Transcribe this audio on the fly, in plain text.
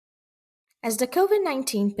As the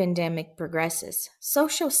COVID-19 pandemic progresses,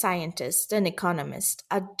 social scientists and economists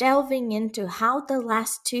are delving into how the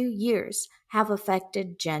last 2 years have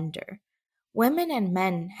affected gender. Women and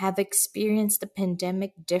men have experienced the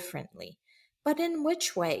pandemic differently, but in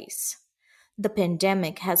which ways? The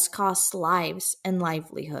pandemic has cost lives and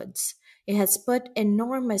livelihoods. It has put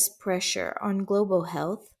enormous pressure on global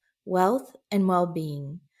health, wealth, and well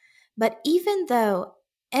being. But even though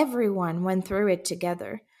everyone went through it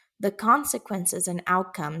together, the consequences and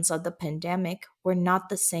outcomes of the pandemic were not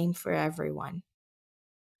the same for everyone.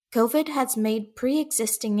 COVID has made pre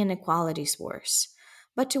existing inequalities worse,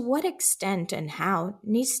 but to what extent and how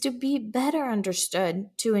needs to be better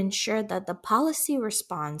understood to ensure that the policy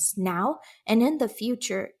response now and in the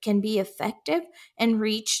future can be effective and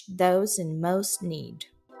reach those in most need.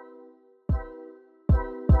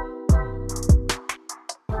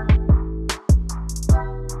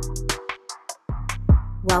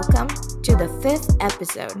 Welcome to the 5th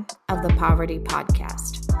episode of the Poverty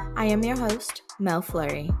Podcast. I am your host, Mel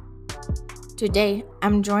Fleury. Today,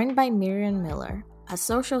 I'm joined by Miriam Muller, a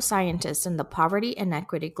social scientist in the Poverty and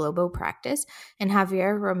Equity Global Practice, and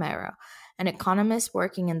Javier Romero, an economist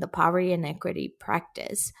working in the Poverty and Equity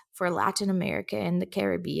Practice for Latin America and the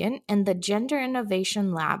Caribbean and the Gender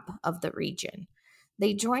Innovation Lab of the region.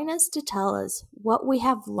 They join us to tell us what we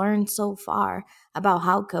have learned so far about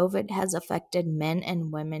how COVID has affected men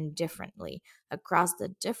and women differently across the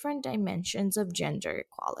different dimensions of gender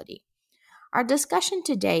equality. Our discussion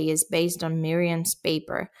today is based on Miriam's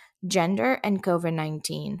paper, Gender and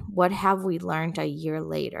COVID-19, What Have We Learned a Year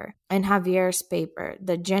Later, and Javier's paper,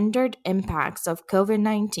 The Gendered Impacts of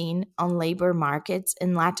COVID-19 on Labor Markets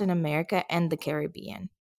in Latin America and the Caribbean.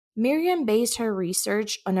 Miriam based her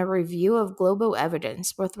research on a review of global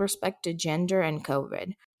evidence with respect to gender and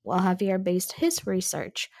COVID, while Javier based his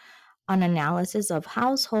research on analysis of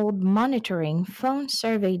household monitoring phone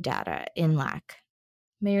survey data in LAC.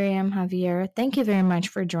 Miriam, Javier, thank you very much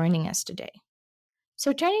for joining us today.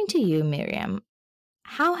 So turning to you, Miriam,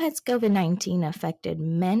 how has COVID-19 affected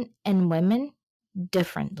men and women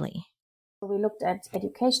differently? We looked at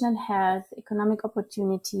education and health, economic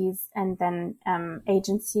opportunities, and then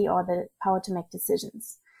agency or the power to make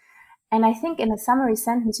decisions. And I think in a summary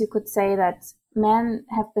sentence, you could say that men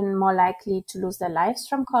have been more likely to lose their lives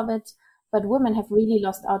from COVID, but women have really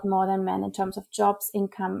lost out more than men in terms of jobs,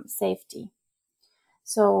 income, safety.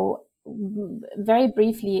 So very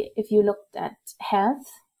briefly, if you looked at health,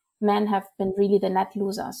 men have been really the net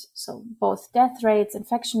losers. So both death rates,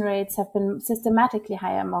 infection rates have been systematically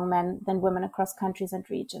higher among men than women across countries and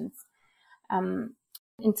regions.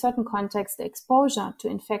 In certain contexts, the exposure to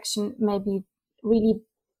infection may be really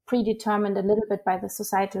predetermined a little bit by the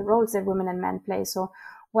societal roles that women and men play. So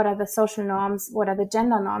what are the social norms? What are the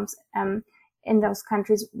gender norms in those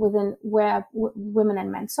countries within where women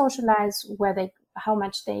and men socialize, how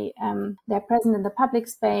much they're present in the public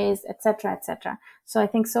space, etc., etc. So I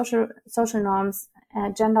think social norms,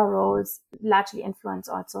 gender roles largely influence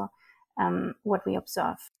also what we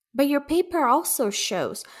observe. But your paper also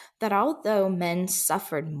shows that although men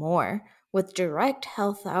suffered more with direct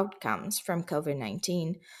health outcomes from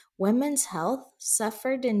COVID-19, women's health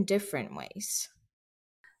suffered in different ways.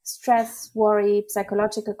 Stress, worry,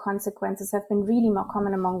 psychological consequences have been really more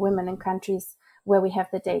common among women in countries where we have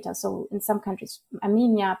the data. So in some countries,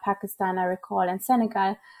 Armenia, Pakistan, I recall, and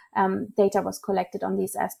Senegal, data was collected on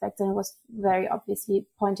these aspects, and it was very obviously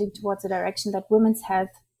pointing towards the direction that women's health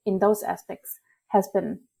in those aspects has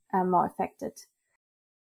been more affected.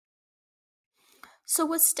 So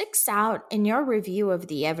what sticks out in your review of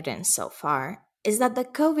the evidence so far is that the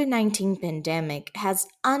COVID-19 pandemic has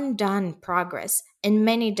undone progress in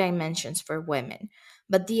many dimensions for women,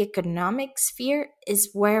 but the economic sphere is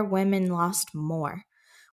where women lost more.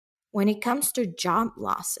 When it comes to job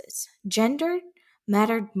losses, gender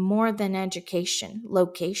mattered more than education,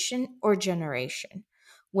 location, or generation.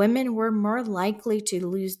 Women were more likely to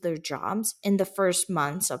lose their jobs in the first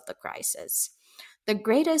months of the crisis. The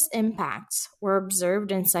greatest impacts were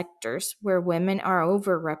observed in sectors where women are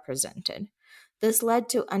overrepresented. This led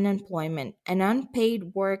to unemployment and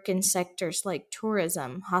unpaid work in sectors like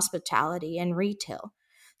tourism, hospitality, and retail,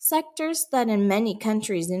 sectors that in many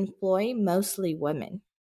countries employ mostly women.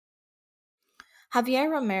 Javier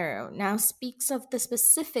Romero now speaks of the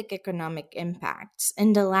specific economic impacts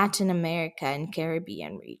in the Latin America and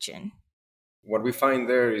Caribbean region. What we find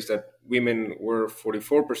there is that women were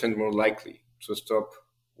 44% more likely to stop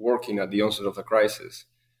working at the onset of the crisis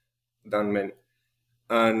than men.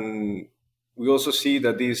 And we also see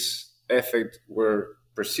that these effects were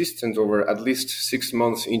persistent over at least 6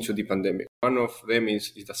 months into the pandemic. One of them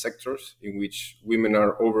is the sectors in which women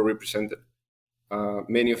are overrepresented.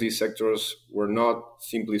 many of these sectors were not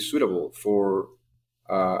simply suitable for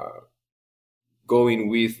going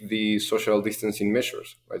with the social distancing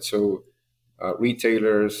measures, right? So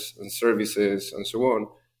retailers and services and so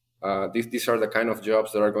on, these are the kind of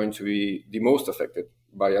jobs that are going to be the most affected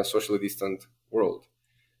by a socially distant world.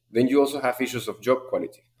 Then you also have issues of job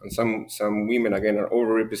quality. And some women, again, are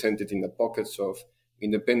overrepresented in the pockets of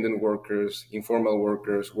independent workers, informal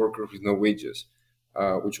workers, workers with no wages,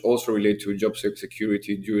 which also relate to job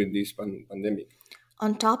security during this pandemic.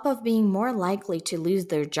 On top of being more likely to lose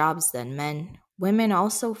their jobs than men, women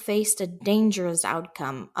also faced a dangerous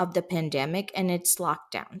outcome of the pandemic and its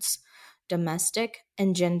lockdowns: domestic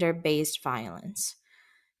and gender-based violence.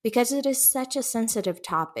 Because it is such a sensitive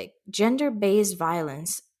topic, gender-based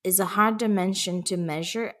violence is a hard dimension to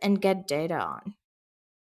measure and get data on.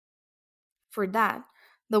 For that,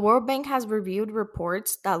 the World Bank has reviewed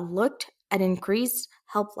reports that looked at increased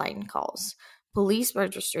helpline calls, police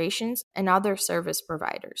registrations, and other service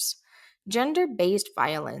providers. Gender-based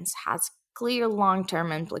violence has clear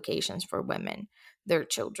long-term implications for women, their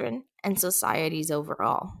children, and societies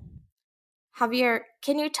overall. Javier,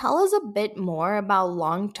 can you tell us a bit more about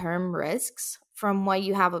long-term risks from what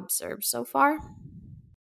you have observed so far?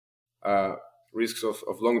 Risks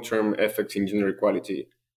of long-term effects in gender equality,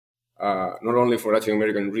 not only for Latin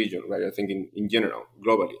American region, right? I think in general,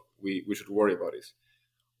 globally, we should worry about this.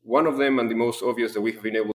 One of them, and the most obvious that we have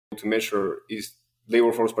been able to measure, is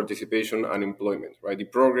labor force participation and employment, right? The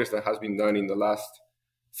progress that has been done in the last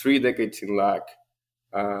 3 decades in LAC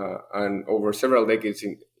and over several decades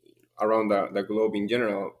around the globe in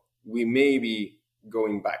general, we may be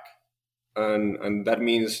going back. And that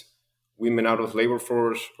means women out of labor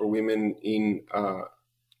force or women in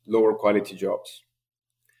lower quality jobs.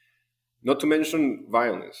 Not to mention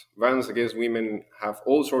violence. Violence against women have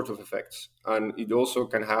all sorts of effects, and it also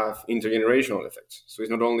can have intergenerational effects. So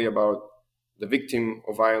it's not only about the victim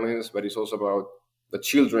of violence, but it's also about the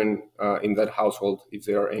children in that household, if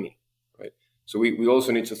there are any, right? So we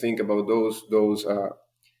also need to think about those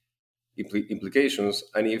implications.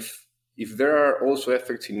 And if there are also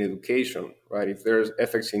effects in education, right? If there's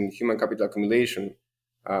effects in human capital accumulation,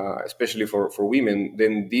 especially for women,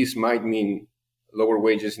 then this might mean lower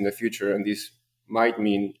wages in the future, and this might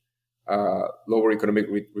mean lower economic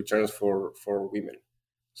returns for women.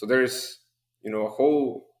 So there is, a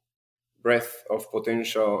whole breadth of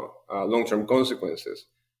potential long-term consequences.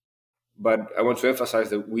 But I want to emphasize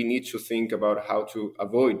that we need to think about how to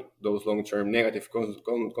avoid those long-term negative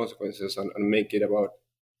consequences and make it about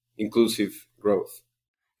inclusive growth.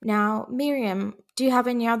 Now, Miriam, do you have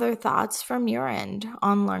any other thoughts from your end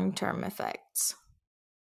on long-term effects?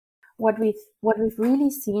 What we've really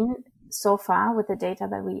seen so far with the data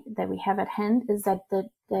that we have at hand is that the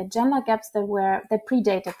gender gaps that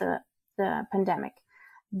predated the pandemic,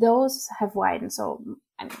 those have widened. So,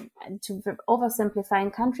 to oversimplify,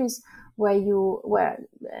 in countries where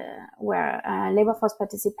labor force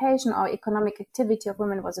participation or economic activity of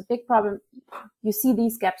women was a big problem, you see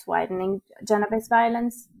these gaps widening. Gender-based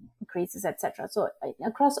violence increases, etc. So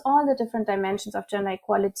across all the different dimensions of gender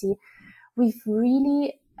equality, we've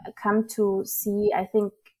really come to see, I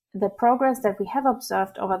think, the progress that we have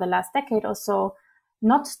observed over the last decade or so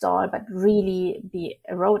not stall, but really be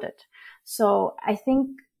eroded. So I think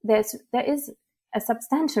there is a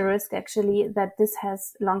substantial risk, actually, that this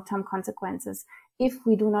has long-term consequences if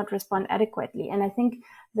we do not respond adequately. And I think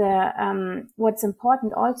what's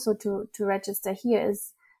important also to register here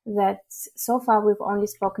is that so far we've only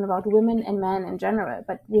spoken about women and men in general,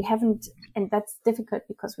 but we haven't, and that's difficult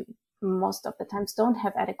because we most of the times don't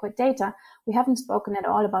have adequate data. We haven't spoken at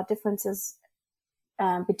all about differences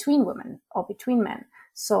between women or between men.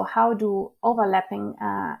 So how do overlapping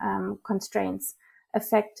constraints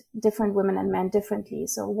affect different women and men differently?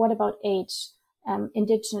 So what about age,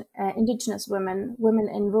 indigenous women, women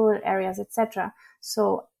in rural areas, etc.?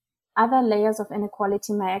 So other layers of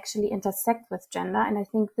inequality may actually intersect with gender. And I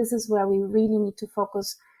think this is where we really need to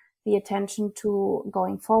focus the attention to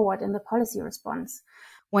going forward in the policy response.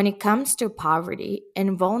 When it comes to poverty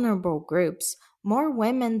in vulnerable groups, more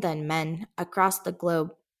women than men across the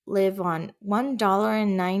globe live on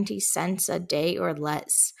 $1.90 a day or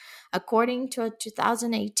less, according to a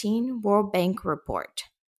 2018 World Bank report.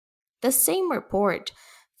 The same report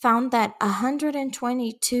found that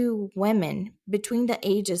 122 women between the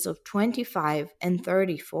ages of 25 and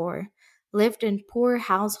 34 lived in poor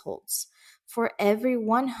households for every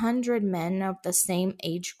 100 men of the same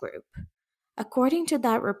age group. According to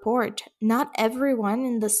that report, not everyone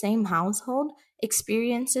in the same household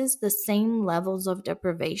experiences the same levels of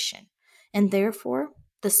deprivation, and therefore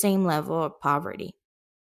the same level of poverty.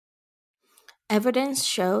 Evidence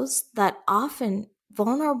shows that often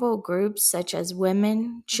vulnerable groups such as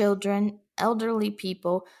women, children, elderly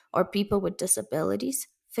people, or people with disabilities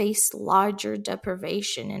face larger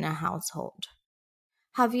deprivation in a household.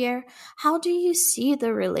 Javier, how do you see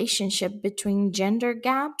the relationship between gender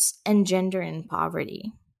gaps and gender in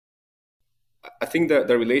poverty? I think that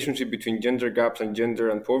the relationship between gender gaps and gender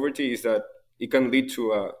and poverty is that it can lead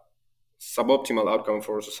to a suboptimal outcome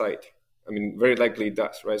for society. I mean, very likely it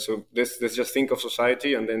does, right? So let's just think of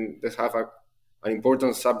society, and then let's have an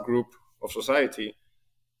important subgroup of society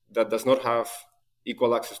that does not have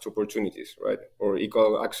equal access to opportunities, right? Or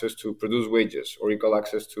equal access to produce wages, or equal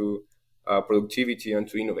access to productivity and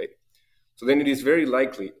to innovate. So then it is very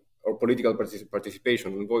likely, or political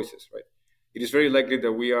participation and voices, right? It is very likely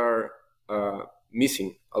that we are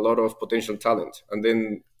missing a lot of potential talent, and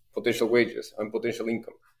then potential wages and potential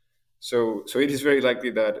income. So it is very likely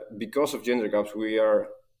that because of gender gaps,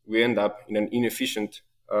 we end up in an inefficient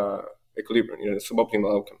equilibrium, in a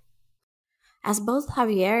suboptimal outcome. As both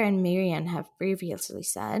Javier and Miriam have previously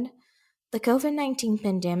said, the COVID-19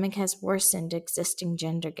 pandemic has worsened existing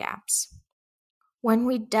gender gaps. When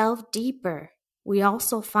we delve deeper, we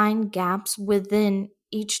also find gaps within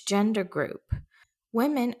each gender group.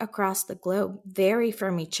 Women across the globe vary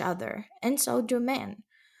from each other, and so do men.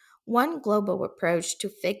 One global approach to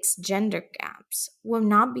fix gender gaps will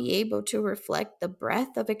not be able to reflect the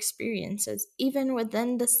breadth of experiences even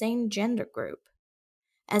within the same gender group.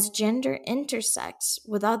 As gender intersects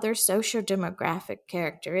with other socio-demographic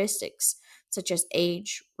characteristics, such as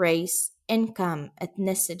age, race, income,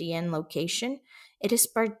 ethnicity, and location, it is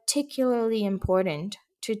particularly important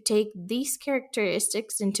to take these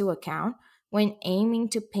characteristics into account when aiming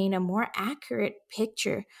to paint a more accurate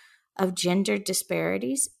picture of gender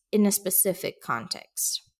disparities in a specific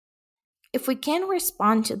context. If we can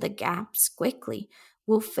respond to the gaps quickly,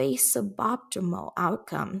 we'll face suboptimal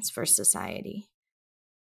outcomes for society.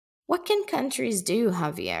 What can countries do,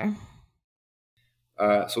 Javier?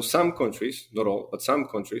 So some countries, not all, but some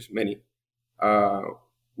countries, many,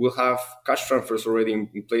 will have cash transfers already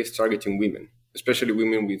in place targeting women, especially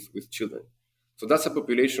women with children. So that's a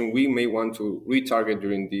population we may want to retarget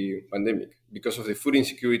during the pandemic because of the food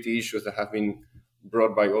insecurity issues that have been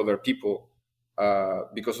brought by other people,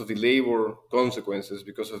 because of the labor consequences,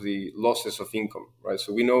 because of the losses of income, right?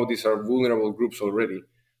 So we know these are vulnerable groups already.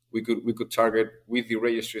 We could target with the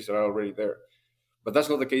registries that are already there. But that's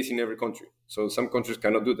not the case in every country. So some countries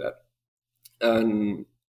cannot do that. And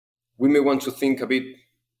we may want to think a bit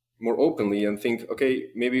more openly and think,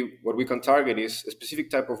 okay, maybe what we can target is a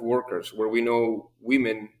specific type of workers where we know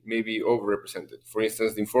women may be overrepresented. For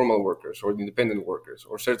instance, the informal workers or the independent workers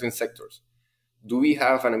or certain sectors. Do we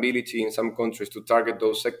have an ability in some countries to target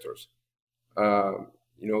those sectors?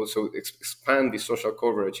 So expand the social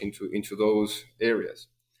coverage into those areas.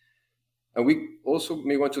 And we also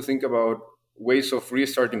may want to think about ways of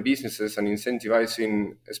restarting businesses and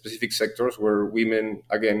incentivizing specific sectors where women,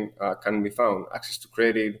 again, can be found, access to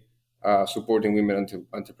credit, supporting women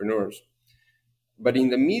entrepreneurs. But in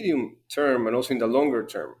the medium term and also in the longer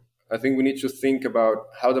term, I think we need to think about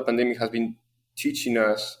how the pandemic has been teaching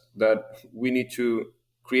us that we need to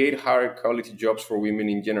create higher quality jobs for women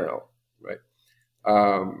in general, right?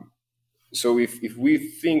 So if we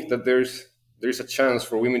think that there's a chance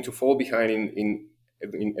for women to fall behind in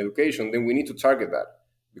education, then we need to target that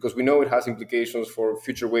because we know it has implications for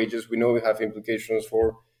future wages. We know it has implications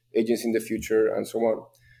for agents in the future and so on.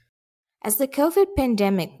 As the COVID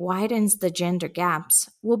pandemic widens the gender gaps,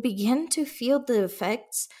 we'll begin to feel the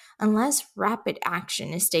effects unless rapid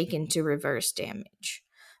action is taken to reverse damage.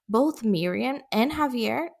 Both Miriam and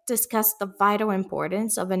Javier discussed the vital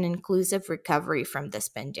importance of an inclusive recovery from this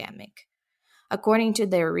pandemic. According to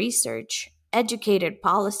their research, educated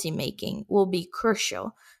policymaking will be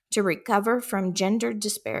crucial to recover from gender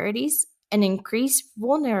disparities and increase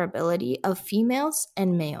vulnerability of females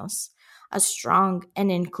and males. A strong and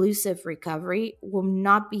inclusive recovery will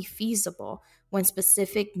not be feasible when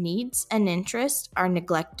specific needs and interests are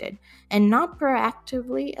neglected and not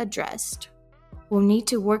proactively addressed. We'll need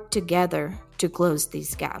to work together to close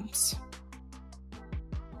these gaps.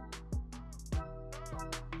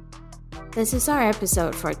 This is our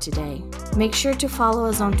episode for today. Make sure to follow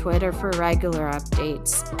us on Twitter for regular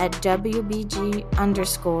updates at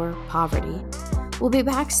WBG_poverty. We'll be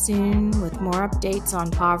back soon with more updates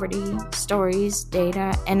on poverty, stories,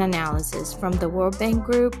 data, and analysis from the World Bank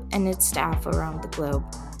Group and its staff around the globe.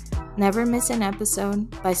 Never miss an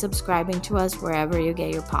episode by subscribing to us wherever you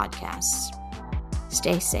get your podcasts.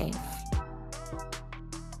 Stay safe.